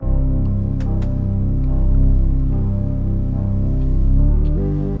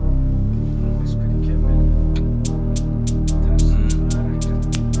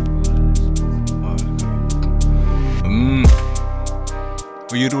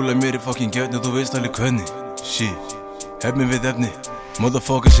Rúla mér í fucking gætni og þú veist alveg hvernig. Shit, hef mig við efni.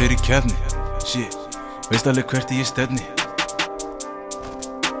 Motherfuckers í kefni. Shit, veist alveg hvert ég stefni.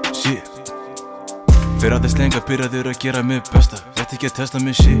 Shit, fyrir aðeins lenga byrjaður að gera mig besta. Veit ekki að testa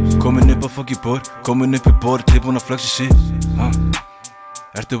mig shit. Komin upp á fucking bord, komin upp í bord, tilbúin að flexa shit.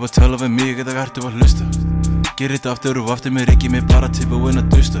 Ertu að tala við mig eða ertu að hlusta? Gerði þetta aftur og aftur með Rikki mig bara tilbúin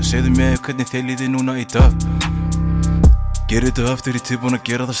að dusta. Segðu mér hvernig þér líði núna í dag. Gerði þetta aftur, ég tilbúin að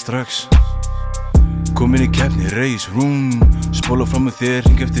gera það strax. Komin í keppni, race, room. Spóla fram með þér,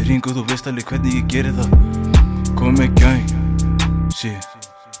 hring eftir hring og þú veist alveg hvernig ég geri það. Komin með gang, shit.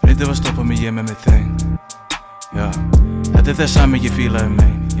 Reyndi að stoppa mig, ég með mig þeng. Já, þetta það sami ég fílaði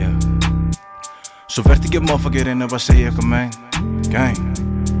megin, já. Svo verð ekki motherfucker reyna að segja eitthvað megin, gang.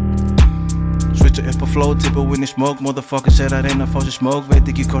 Switcha upp á flow, tilbúin í smoke. Motherfuckers að reyna að fá sér smoke. Veit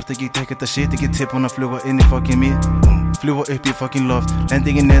ekki hvort ekki tek þetta shit. Ekki tilbúin að fljúga inn í fucking mér. Fljúga upp í fucking loft.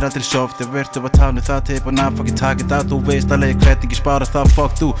 Lendingin aldrei soft. Ef verður að tala það tilbúin að fucking taka það. Þú veist alveg hvernig ég spara það,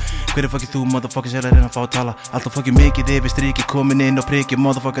 fuck þú. Hver fucking þú, motherfuckers að reyna að fá að tala. Alltaf fucking mikið yfir striki, komin inn á priki.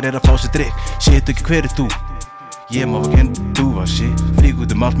 Motherfucker að fá sér drikk. Shit ekki hver þú? Ég motherfucking dúfa shit. Flýg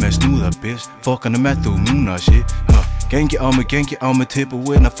út allt með snúða bitch. Fokkana með þú núna shit. Gengi á mig,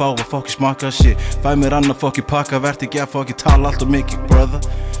 tilbúin að fá að fucking smaka shit. Fæ mér annar fucking pakka, verð ekki að fucking tala allt og mikið, brother.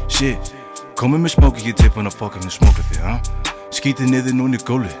 Shit, komið með smók, ekki tilbúin að fucking smóka þig, Skítið niður núna í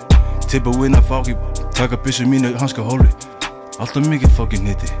góli. Tilbúin að fucking taka byssu mínu hanska hóli. Allt og mikið fucking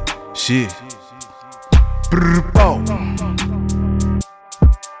hitti, shit. Brrr, bá.